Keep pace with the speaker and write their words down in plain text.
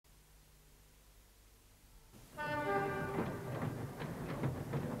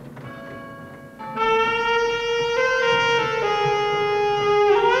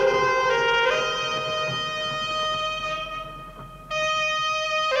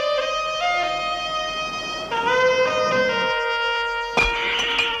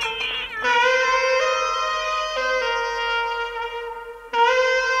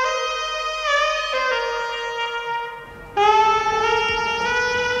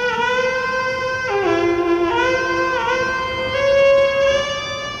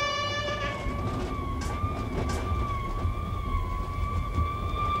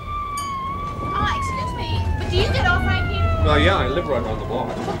right round the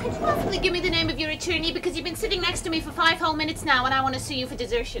block. Well, could you possibly give me the name of your attorney? Because you've been sitting next to me for 5 whole minutes now, and I want to sue you for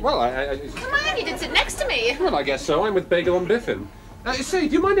desertion. Well, Come on, you didn't sit next to me. Well, I guess so. I'm with Bagel and Biffin. Say,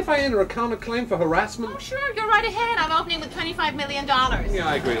 do you mind if I enter a counterclaim for harassment? Oh, sure, go right ahead. I'm opening with $25 million. Yeah,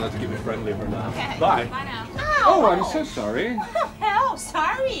 I agree. Let's keep it friendly for now. Okay. Bye. Bye now. Oh, I'm so sorry. Hell,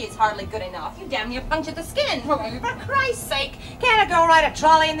 sorry is hardly good enough. You damn near punctured the skin. For Christ's sake, can't a girl ride a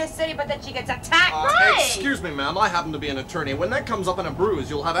trolley in this city but that she gets attacked? Right! Excuse me, ma'am. I happen to be an attorney. When that comes up in a bruise,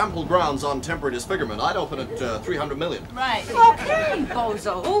 you'll have ample grounds on temporary disfigurement. I'd open at $300 million. Right. Okay,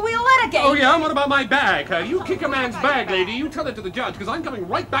 bozo. We'll litigate. Oh, yeah? What about my bag? You kick a man's bag, lady. You tell it to the judge, because I'm coming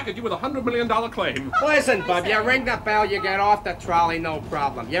right back at you with a $100 million claim. Listen, bub, you ring the bell, you get off the trolley, no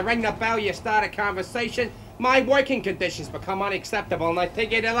problem. You ring the bell, you start a conversation, my working conditions become unacceptable, and I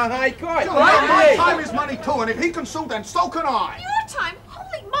take it to the high court. My time is money too, and if he can sue, then so can I. Your time?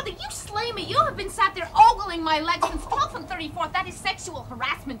 Holy mother, you slay me. You have been sat there ogling my legs since 12th and 34th. That is sexual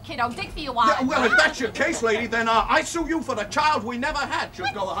harassment, kid. I'll dig for you while. Yeah, well, if that's your case, lady, then I sue you for the child we never had.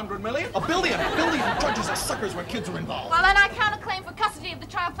 Should go $100 million. $1 billion. $1 billion. Judges are suckers when kids are involved. Well, then I count a claim for custody of the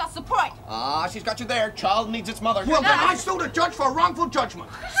child plus support. Ah, she's got you there. Child needs its mother. Well, then I sue the judge for wrongful judgment.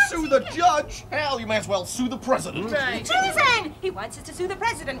 Sue the judge? Hell, you may as well sue the president. Right. Treason! He wants us to sue the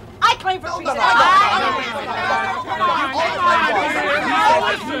president. I claim for treason.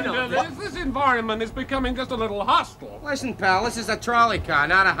 This environment is becoming just a little hostile. Listen, pal, this is a trolley car,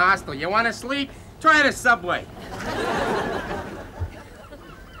 not a hostel. You want to sleep? Try the subway.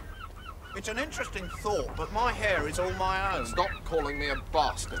 It's an interesting thought, but my hair is all my own. Stop calling me a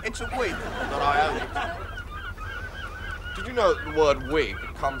bastard. It's a wig, but I own it. Did you know that the word wig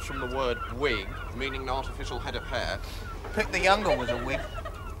comes from the word wig, meaning an artificial head of hair? Pick the Younger was a wig.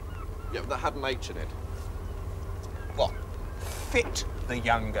 Yeah, but that had an H in it. What? Fit the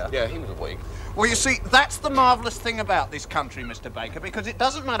Younger. Yeah, he was a wig. Well, you see, that's the marvellous thing about this country, Mr. Baker, because it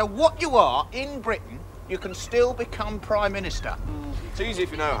doesn't matter what you are in Britain, you can still become Prime Minister. It's easy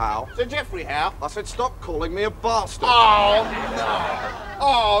if you know how. Sir Geoffrey Howe. I said stop calling me a bastard. Oh, no.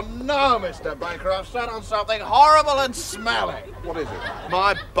 Oh, no, Mr. Baker. I've sat on something horrible and smelly. What is it?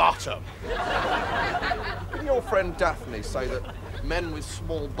 My bottom. Didn't your friend Daphne say that men with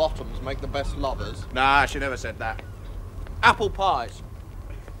small bottoms make the best lovers? Nah, she never said that. Apple pies.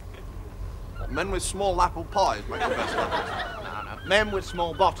 Men with small apple pies make the best lovers. No. Men with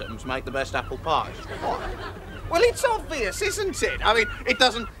small bottoms make the best apple pies. What? Well, it's obvious, isn't it? I mean, it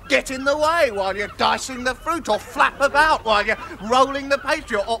doesn't get in the way while you're dicing the fruit or flap about while you're rolling the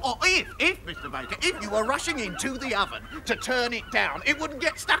pastry. Or if, Mr. Baker, if you were rushing into the oven to turn it down, it wouldn't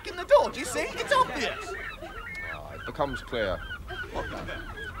get stuck in the door. Do you see? It's obvious. It becomes clear.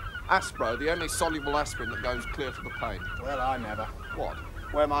 Aspro, the only soluble aspirin that goes clear to the pain. Well, I never. What?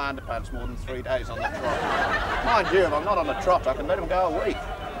 Wear my underpants more than 3 days on the trot. Mind you, if I'm not on the trot, I can let them go a week.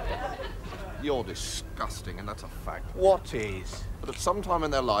 You're disgusting, and that's a fact. What is? But at some time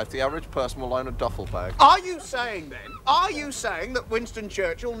in their life, the average person will own a duffel bag. Are you saying, then, that Winston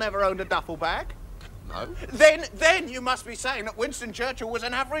Churchill never owned a duffel bag? No. Then you must be saying that Winston Churchill was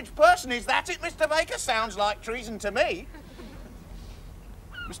an average person. Is that it, Mr. Baker? Sounds like treason to me.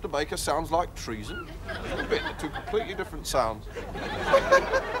 Mr. Baker sounds like treason. A bit, they're two completely different sounds.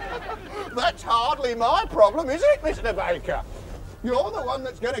 That's hardly my problem, is it, Mr. Baker? You're the one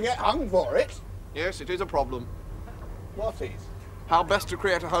that's going to get hung for it. Yes, it is a problem. What is? How best to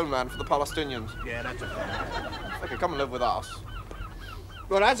create a homeland for the Palestinians. Yeah, that's a problem. They can come and live with us.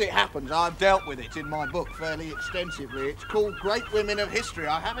 Well, as it happens, I've dealt with it in my book fairly extensively. It's called Great Women of History.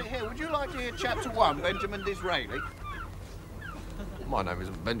 I have it here. Would you like to hear Chapter 1, Benjamin Disraeli? My name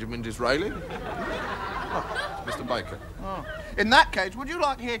isn't Benjamin Disraeli. Oh, Mr. Baker. Oh. In that case, would you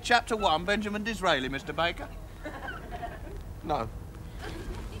like to hear Chapter 1, Benjamin Disraeli, Mr. Baker? No.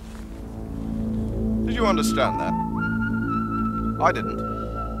 Did you understand that? I didn't.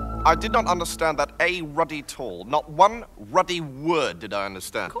 I did not understand that a ruddy tall. Not one ruddy word did I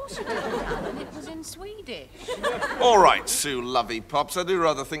understand. Of course it didn't. It was in Swedish. All right, Sue Lovey Pops. I do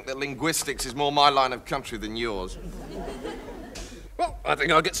rather think that linguistics is more my line of country than yours. Well, I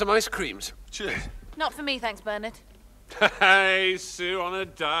think I'll get some ice creams. Cheers. Not for me, thanks, Bernard. Hey, Sue, on a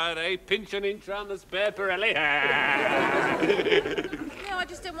diet, eh? Pinch an inch round the spare Pirelli. No, I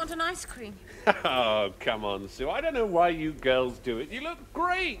just don't want an ice cream. Oh, come on, Sue. I don't know why you girls do it. You look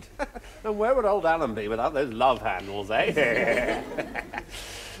great. And where would old Alan be without those love handles, eh?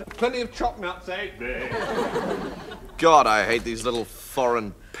 Plenty of choc nuts, eh? God, I hate these little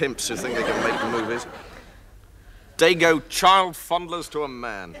foreign pimps who think they can make movies. They go child fondlers to a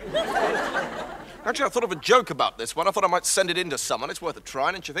man. Actually, I thought of a joke about this one. I thought I might send it in to someone. It's worth a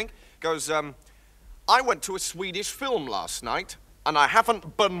try, don't you think? Goes, I went to a Swedish film last night. and I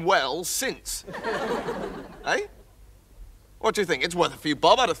haven't been well since. Eh? What do you think? It's worth a few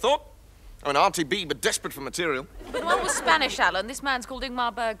bob, I'd have thought. I mean, Auntie B, but desperate for material. But one was Spanish, Alan. This man's called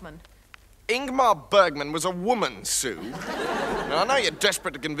Ingmar Bergman. Ingmar Bergman was a woman, Sue. Now, I know you're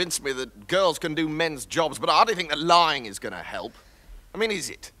desperate to convince me that girls can do men's jobs, but I hardly think that lying is going to help. I mean, is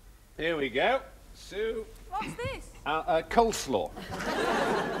it? Here we go. Sue. What's this? Coleslaw.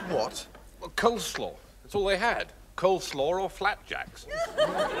 What? Well, coleslaw. That's all they had. Coleslaw or flapjacks.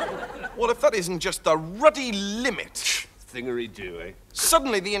 Well, if that isn't just the ruddy limit. Thingery-do, eh?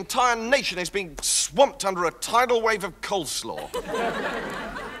 Suddenly, the entire nation is being swamped under a tidal wave of coleslaw.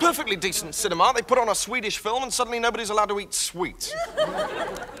 Perfectly decent cinema. They put on a Swedish film and suddenly nobody's allowed to eat sweets.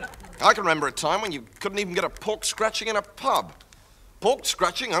 I can remember a time when you couldn't even get a pork scratching in a pub. Pork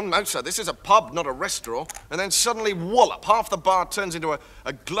scratching? Oh, no, sir. This is a pub, not a restaurant. And then suddenly, wallop, half the bar turns into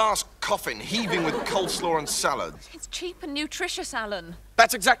a glass coffin heaving with coleslaw and salads. It's cheap and nutritious, Alan.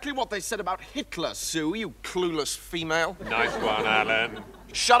 That's exactly what they said about Hitler, Sue, you clueless female. Nice one, Alan.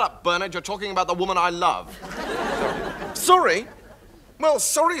 Shut up, Bernard. You're talking about the woman I love. Sorry? Well,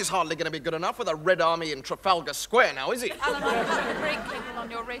 sorry is hardly going to be good enough with a Red Army in Trafalgar Square now, is it? Alan, I cut the brake cable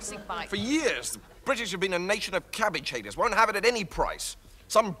on your racing bike. For years, the British have been a nation of cabbage haters. Won't have it at any price.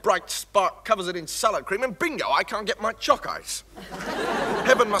 Some bright spark covers it in salad cream, and bingo, I can't get my chalk ice.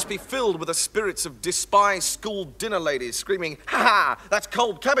 Heaven must be filled with the spirits of despised school dinner ladies screaming, "Ha ha! That's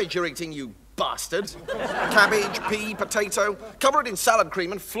cold cabbage you're eating, you bastard!" Cabbage, pea, potato, cover it in salad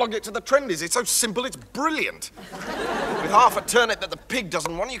cream and flog it to the trendies. It's so simple, it's brilliant. With half a turnip that the pig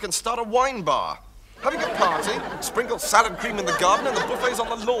doesn't want, you can start a wine bar. Having a party, sprinkle salad cream in the garden and the buffet's on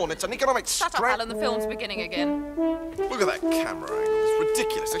the lawn. It's an economic Shut up, Alan, the film's beginning again. Look at that camera angle. It's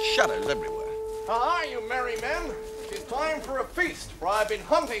ridiculous. There's shadows everywhere. Ah, you merry men. It's time for a feast, for I've been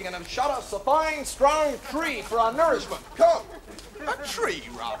hunting and have shot us a fine, strong tree for our nourishment. Come. A tree,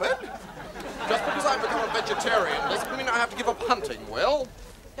 Robin? Just because I've become a vegetarian doesn't mean I have to give up hunting, Will.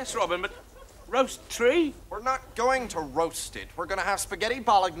 Yes, Robin, but roast tree? We're not going to roast it. We're going to have spaghetti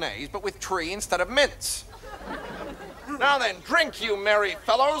bolognese, but with tree instead of mince. Now then, drink, you merry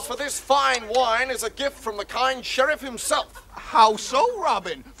fellows, for this fine wine is a gift from the kind sheriff himself. How so,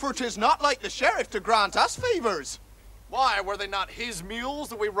 Robin? For 'tis not like the sheriff to grant us favors. Why, were they not his mules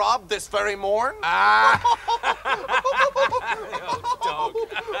that we robbed this very morn? Dog.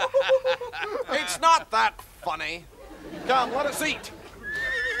 It's not that funny. Come, let us eat.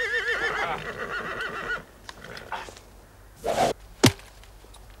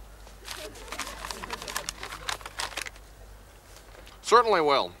 Certainly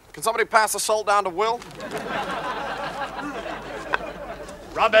will. Can somebody pass the salt down to Will?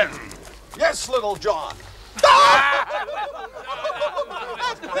 Robin! Yes, little John.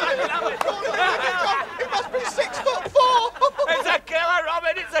 He must be 6'4". It's a killer,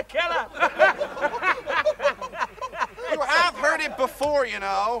 Robin! It's a killer! You have heard it before, you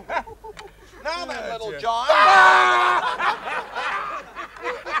know. Now then, little John.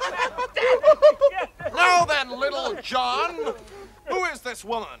 Now then, little John. Who is this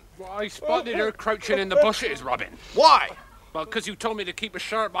woman? Well, I spotted her crouching in the bushes, Robin. Why? Well, because you told me to keep a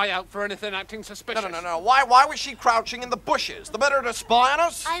sharp eye out for anything acting suspicious. No. Why was she crouching in the bushes? The better to spy on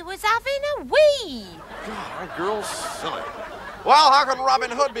us? I was having a wee. God, that girl's silly. Well, how can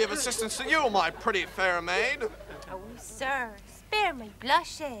Robin Hood be of assistance to you, my pretty fair maid? Oh, sir, spare me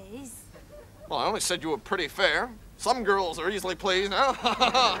blushes. Well, I only said you were pretty fair. Some girls are easily pleased, huh?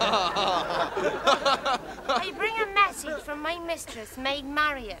 I bring a message from my mistress, Maid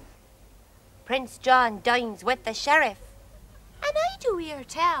Marian. Prince John dines with the sheriff. And I do hear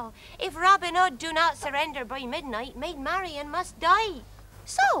tell, if Robin Hood do not surrender by midnight, Maid Marian must die.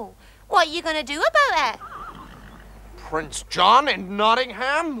 So, what are you gonna do about it? Prince John in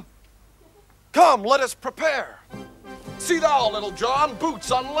Nottingham? Come, let us prepare. See thou, little John, boots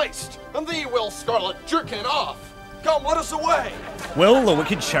unlaced, and thee, Will Scarlet, jerkin off. Come, let us away. Will the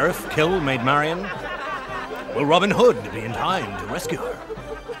wicked sheriff kill Maid Marian? Will Robin Hood be in time to rescue her?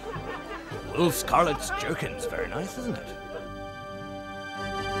 Will Scarlet's jerkin's very nice, isn't it?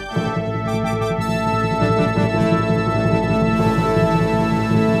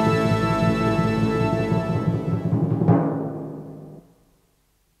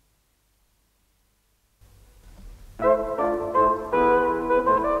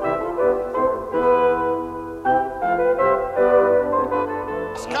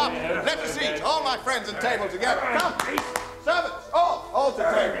 Come, let us eat, all my friends at table together. Come, servants, all to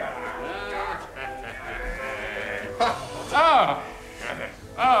table.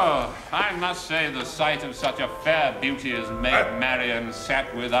 Oh, I must say the sight of such a fair beauty as Maid Marian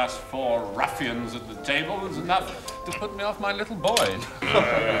sat with us four ruffians at the table was enough to put me off my little boy.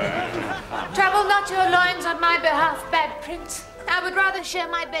 Trouble not your loins on my behalf, bad prince. I would rather share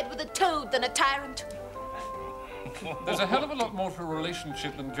my bed with a toad than a tyrant. There's a hell of a lot more to a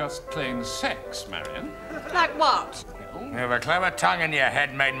relationship than just plain sex, Marion. Like what? You have a clever tongue in your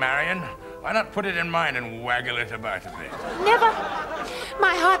head, Maid Marian. Why not put it in mine and waggle it about a bit? Never.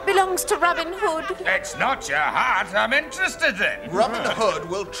 My heart belongs to Robin Hood. It's not your heart I'm interested in. Robin Hood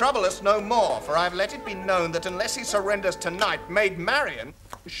will trouble us no more, for I've let it be known that unless he surrenders tonight, Maid Marian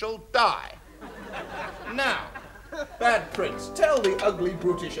shall die. Now, bad prince, tell the ugly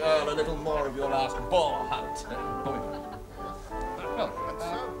brutish earl a little more of your last boar hunt.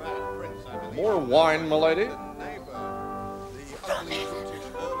 More wine, milady?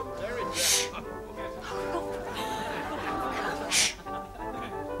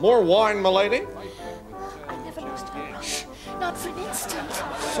 More wine, milady? I never lost hope. Shh, not for an instant.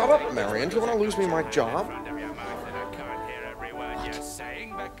 Shut up, Marion. Do you want to lose me my job?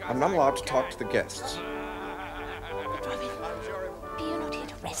 I'm not allowed to talk to the guests. But Robin, are you not here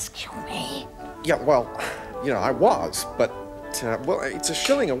to rescue me? Yeah, well, you know, I was, but, well, it's a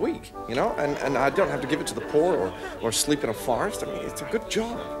shilling a week, you know, and I don't have to give it to the poor or sleep in a forest. I mean, it's a good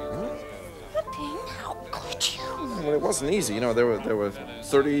job, you know? Robin, how could you? Well, it wasn't easy, you know, there were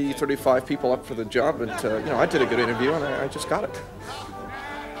 30, 35 people up for the job, but, you know, I did a good interview and I just got it.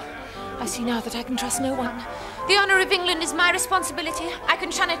 I see now that I can trust no one. The honor of England is my responsibility. I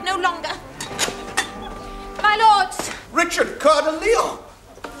can shun it no longer. My lords! Richard Coeur de Lion!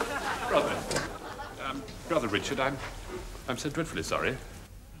 Brother Richard, I'm so dreadfully sorry.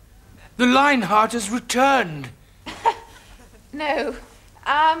 The Lionheart has returned. No.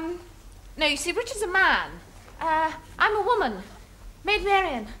 No, you see, Richard's a man. I'm a woman. Maid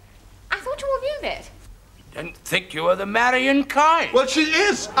Marian. I thought you all knew that. Didn't think you were the Marian kind. Well, she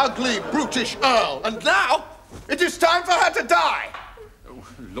is ugly, brutish earl, and now it is time for her to die. Oh,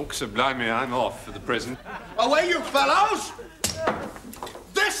 look sublime, I'm off for the present. Away, you fellows!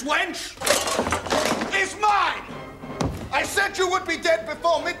 This wench is mine! I said you would be dead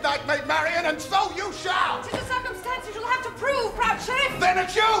before midnight, Maid Marian, and so you shall! Tis a circumstance you'll have to prove, proud sheriff! Then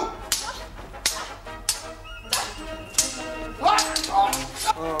it's you! What?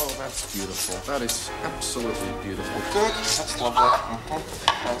 Oh, that's beautiful. That is absolutely beautiful. Good. That's lovely.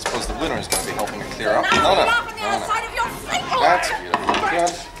 I suppose the winner is going to be helping her clear up. Now you're off on the other side of your feet! That's beautiful.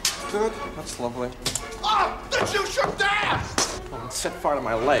 Good. Good. That's lovely. Oh, that you should dare! Well, set fire to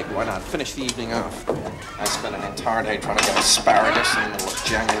my leg. Why not? Finish the evening off. I spent an entire day trying to get asparagus in the middle of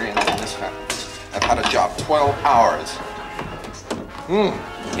January, and then this happens. I've had a job 12 hours.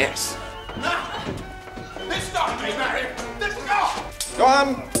 Yes. Now, this time, Maid Marian, let's go! Go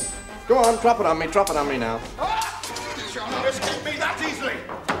on. Go on. Drop it on me. Drop it on me now. You shall not escape me that easily.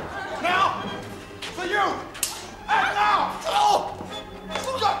 Now, for you! And now! Oh!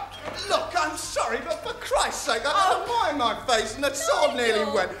 Look, I'm sorry, but for Christ's sake, I had a boy in my face and the sword nearly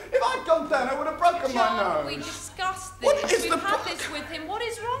went. If I'd gone down, I would have broken my nose. We discussed this. What is We've the had this with him. What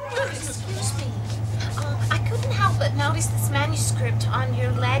is wrong with him? Excuse me. I couldn't help but notice this manuscript on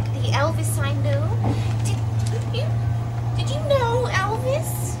your leg, the Elvis I knew. Did you know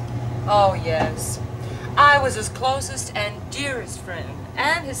Elvis? Oh, yes. I was his closest and dearest friend,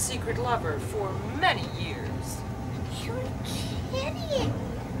 and his secret lover for many years. You're kidding.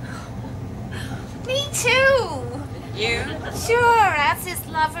 Me too. You? Sure, as his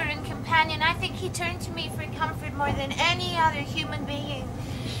lover and companion, I think he turned to me for comfort more than any other human being.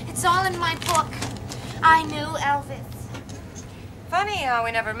 It's all in my book. I knew Elvis. Funny how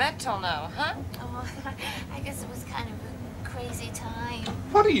we never met till now, huh? Oh, I guess it was kind of a crazy time.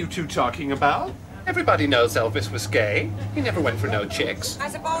 What are you two talking about? Everybody knows Elvis was gay. He never went for no chicks. I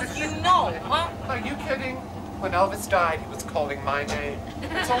suppose you know, huh? Are you kidding? When Elvis died, he was calling my name.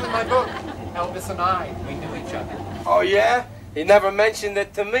 It's all in my book. Elvis and I, we knew each other. Oh, yeah? He never mentioned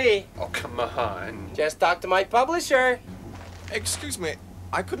it to me. Oh, come on. Just talk to my publisher. Excuse me.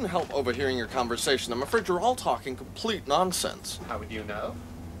 I couldn't help overhearing your conversation. I'm afraid you're all talking complete nonsense. How would you know?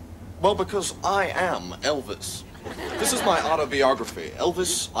 Well, because I am Elvis. This is my autobiography.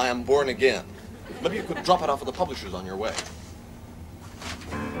 Elvis, I Am Born Again. Maybe you could drop it off at the publishers on your way.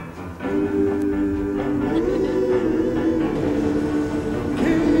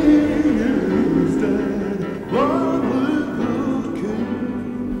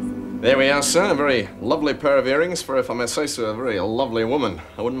 There we are, sir. A very lovely pair of earrings for, if I may say so, a very lovely woman.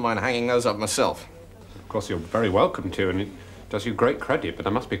 I wouldn't mind hanging those up myself. Of course, you're very welcome to, and Does you great credit, but I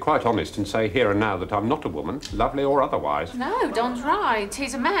must be quite honest and say here and now that I'm not a woman, lovely or otherwise. No, Don's right.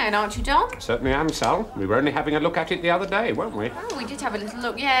 He's a man, aren't you, Don? Certainly am, Sal. We were only having a look at it the other day, weren't we? Oh, we did have a little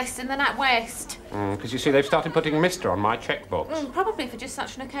look, yes, in the NatWest. Because you see, they've started putting Mr. on my checkbooks. Probably for just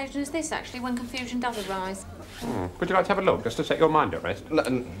such an occasion as this, actually, when confusion does arise. Would you like to have a look, just to set your mind at rest?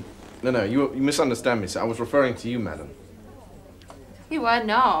 No, you misunderstand me, sir. I was referring to you, madam. You were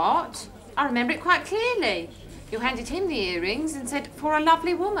not. I remember it quite clearly. You handed him the earrings and said, for a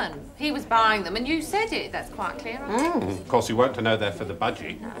lovely woman. He was buying them and you said it. That's quite clear, right? Of course, you weren't to know they're for the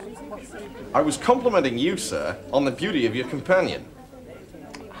budgie. No. I was complimenting you, sir, on the beauty of your companion.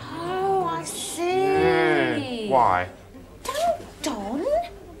 Oh, I see. Why? Don't, Don.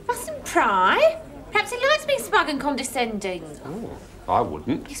 Mustn't pry. Perhaps he likes being smug and condescending. Oh, I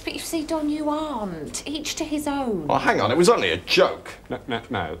wouldn't. Yes, but you see, Don, you aren't. Each to his own. Oh, hang on, it was only a joke. No,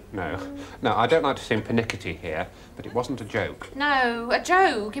 I don't like to seem pernickety here, but it wasn't a joke. No, a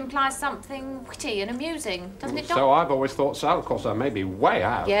joke implies something witty and amusing, doesn't it, Don? So I've always thought so. Of course, I may be way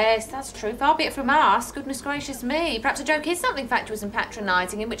out. Yes, that's true. Far be it from us. Goodness gracious me. Perhaps a joke is something fatuous and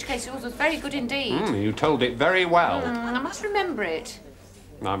patronising, in which case yours was very good indeed. You told it very well. I must remember it.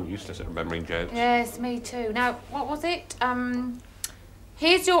 I'm useless at remembering jokes. Yes, me too. Now, what was it?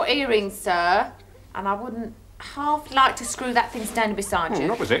 Here's your earrings, sir. And I wouldn't half like to screw that thing standing beside you.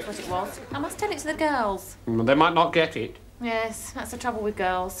 What was it? What it was. I must tell it to the girls. They might not get it. Yes, that's the trouble with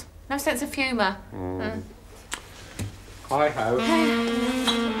girls. No sense of humour. Hi-ho.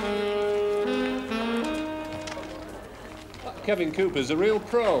 Kevin Cooper's a real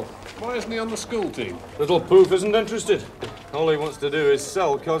pro. Why isn't he on the school team? Little Poof isn't interested. All he wants to do is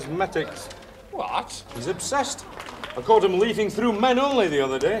sell cosmetics. What? He's obsessed. I caught him leafing through Men Only the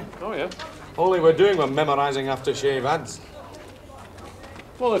other day. Oh, yeah? All they were doing was memorising aftershave ads.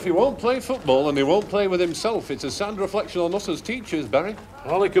 Well, if he won't play football and he won't play with himself, it's a sad reflection on us as teachers, Barry.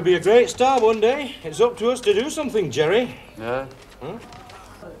 Well, he could be a great star one day. It's up to us to do something, Jerry. Yeah. Huh?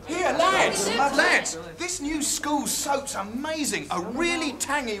 Here, lads, this new school soap's amazing. A really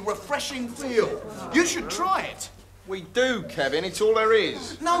tangy, refreshing feel. You should try it. We do, Kevin. It's all there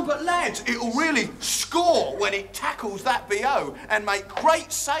is. No, but lads, it'll really score when it tackles that BO and make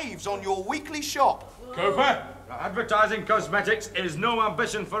great saves on your weekly shop. Cooper, advertising cosmetics is no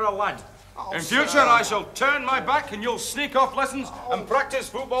ambition for a lad. Oh, In future, sir. I shall turn my back and you'll sneak off lessons and practice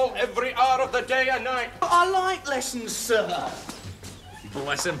football every hour of the day and night. But I like lessons, sir.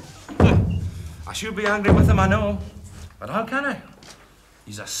 Bless him. I should be angry with him, I know. But how can I?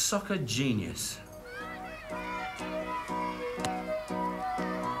 He's a soccer genius.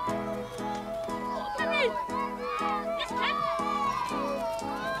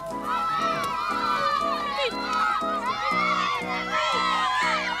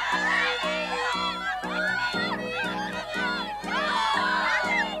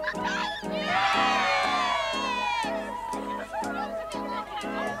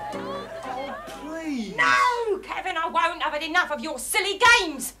 No, Kevin, I won't have had enough of your silly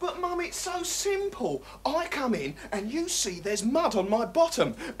games. But, Mum, it's so simple. I come in and you see there's mud on my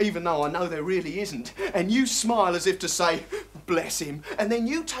bottom, even though I know there really isn't. And you smile as if to say, bless him. And then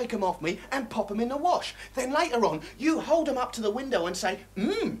you take them off me and pop them in the wash. Then later on, you hold them up to the window and say,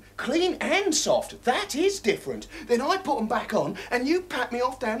 clean and soft. That is different. Then I put them back on and you pat me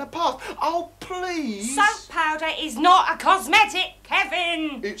off down the path. Oh, please. Soap powder is not a cosmetic,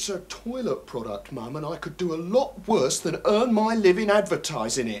 Kevin. It's a toilet product, Mum, and I could do a lot worse than earn my living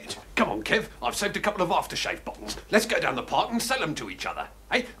advertising it. Come on, Kev. I've saved a couple of aftershave bottles. Let's go down the park and sell them to each other.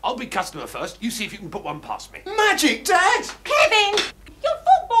 Hey, I'll be customer first. You see if you can put one past me. Magic, Dad! Kevin, your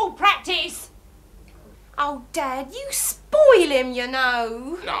football practice. Oh, Dad, you spoil him, you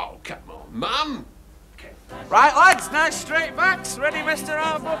know. Oh, come on, Mum. Right, lads, now straight backs. Ready, Mr.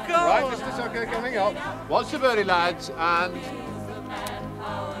 Arbuckle? Right, Mr. Soccer coming up. Watch the birdie, lads, and...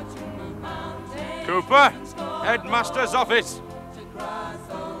 Cooper, headmaster's office.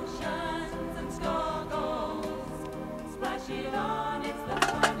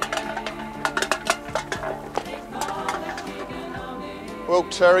 Well,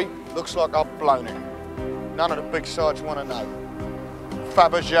 Terry, looks like I've blown it. None of the big sides want to know.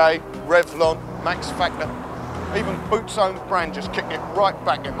 Fabergé, Revlon, Max Factor, even Boots' own brand just kicking it right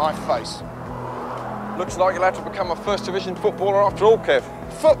back in my face. Looks like you'll have to become a First Division footballer after all, Kev.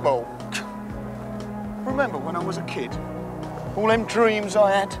 Football? Remember when I was a kid? All them dreams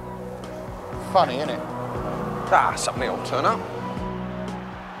I had? Funny, innit? Ah, something will turn up.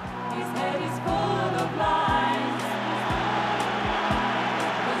 His head is full of lies.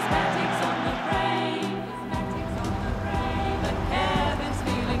 Cosmetics on the brain. But Kevin's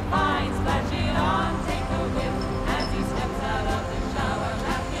feeling fine. Splash it on, take a whiff as he steps out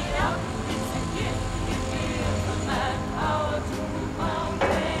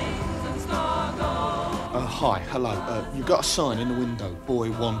hi, hello. You've got a sign in the window, boy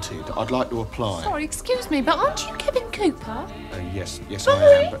wanted. I'd like to apply. Sorry, excuse me, but aren't you Kevin Cooper? Yes,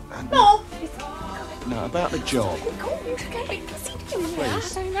 Sorry? I am, but... No. No, about the job. Please.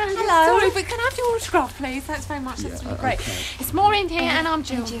 Hello. Sorry, but can I have your autograph, please? Thanks very much. That's really great. okay. It's Maureen here, and I'm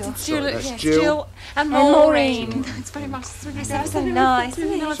Jill. Jill. Sorry, that's Yes, Jill. and Maureen. Maureen. Thanks very much. It's really That's so nice.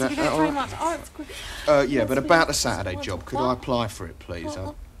 Really nice. that Thank you all very right? much. Oh, it's great. Yeah, but about the Saturday job, could I apply for it, please?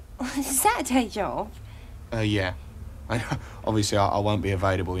 Saturday job? Yeah. Obviously, I won't be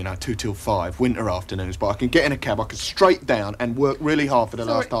available, 2 till 5, winter afternoons, but I can get in a cab, I can straight down and work really hard for the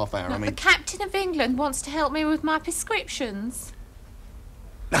last half hour. The Captain of England wants to help me with my prescriptions.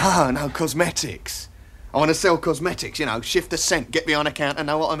 No, cosmetics. I want to sell cosmetics, shift the scent, get behind a counter,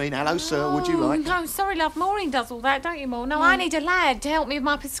 know what I mean? Hello, sir, would you like? No, sorry, love. Maureen does all that, don't you, Maureen? No, I need a lad to help me with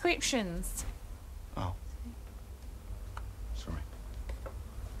my prescriptions. Oh. Sorry.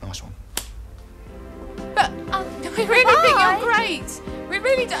 Nice one. But we really think you're great. We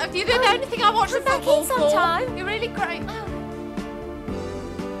really do. You don't know anything I watch the football for. sometime. You're really great.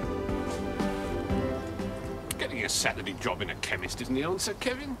 Getting a Saturday job in a chemist isn't the answer,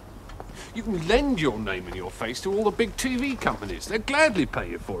 Kevin. You can lend your name and your face to all the big TV companies. They'll gladly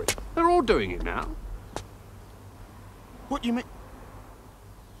pay you for it. They're all doing it now. What do you mean?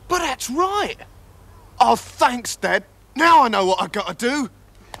 But that's right. Oh, thanks, Dad. Now I know what I've got to do.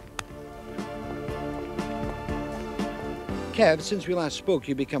 Kev, since we last spoke,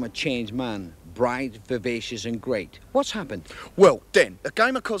 you become a changed man. Bright, vivacious and great. What's happened? Well, Den, the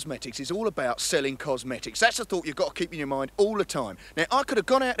game of cosmetics is all about selling cosmetics. That's the thought you've got to keep in your mind all the time. Now, I could have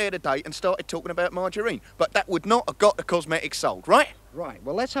gone out there today and started talking about margarine, but that would not have got the cosmetics sold, right? Right,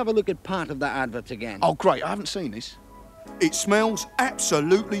 well, let's have a look at part of that advert again. Oh, great, I haven't seen this. It smells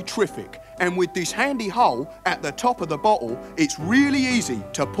absolutely terrific, and with this handy hole at the top of the bottle, it's really easy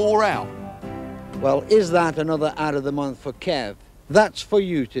to pour out. Well, is that another ad of the month for Kev? That's for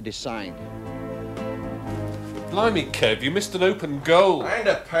you to decide. Blimey, Kev, you missed an open goal. And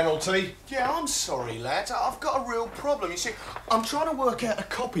a penalty. Yeah, I'm sorry, lads. I've got a real problem. You see, I'm trying to work out a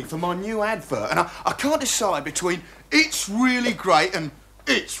copy for my new advert, and I can't decide between it's really great and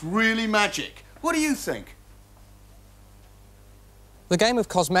it's really magic. What do you think? The game of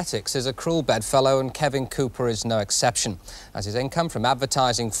cosmetics is a cruel bedfellow, and Kevin Cooper is no exception. As his income from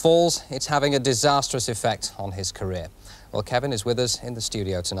advertising falls, it's having a disastrous effect on his career. Well, Kevin is with us in the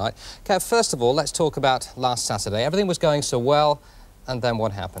studio tonight. Kev, first of all, let's talk about last Saturday. Everything was going so well, and then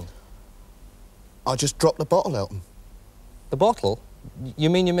what happened? I just dropped the bottle, Elton. The bottle? You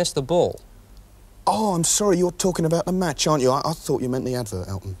mean you missed the ball? Oh, I'm sorry, you're talking about the match, aren't you? I thought you meant the advert,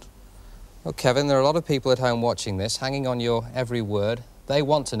 Elton. Well, Kevin, there are a lot of people at home watching this, hanging on your every word. They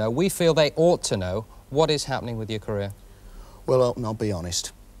want to know, we feel they ought to know, what is happening with your career. Well, Elton, I'll be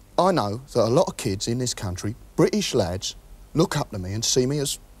honest. I know that a lot of kids in this country, British lads, look up to me and see me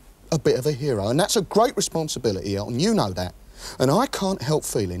as a bit of a hero. And that's a great responsibility, Elton, you know that. And I can't help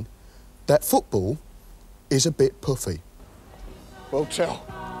feeling that football is a bit puffy. Well, tell,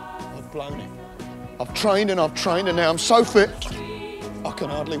 I've blown it. I've trained, and now I'm so fit, I can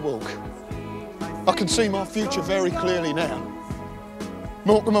hardly walk. I can see my future very clearly now.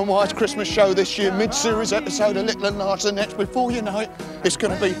 Morecambe and Wise Christmas show this year, mid-series episode of Little and Large, and next, before you know it, it's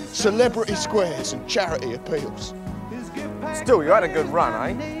going to be celebrity squares and charity appeals. Still, you had a good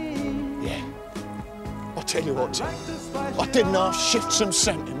run, eh? Yeah. I'll tell you what, Tim, I didn't half shift some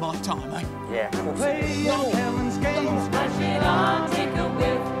scent in my time, eh? Yeah, of course. Play your heaven's games, splash it on, take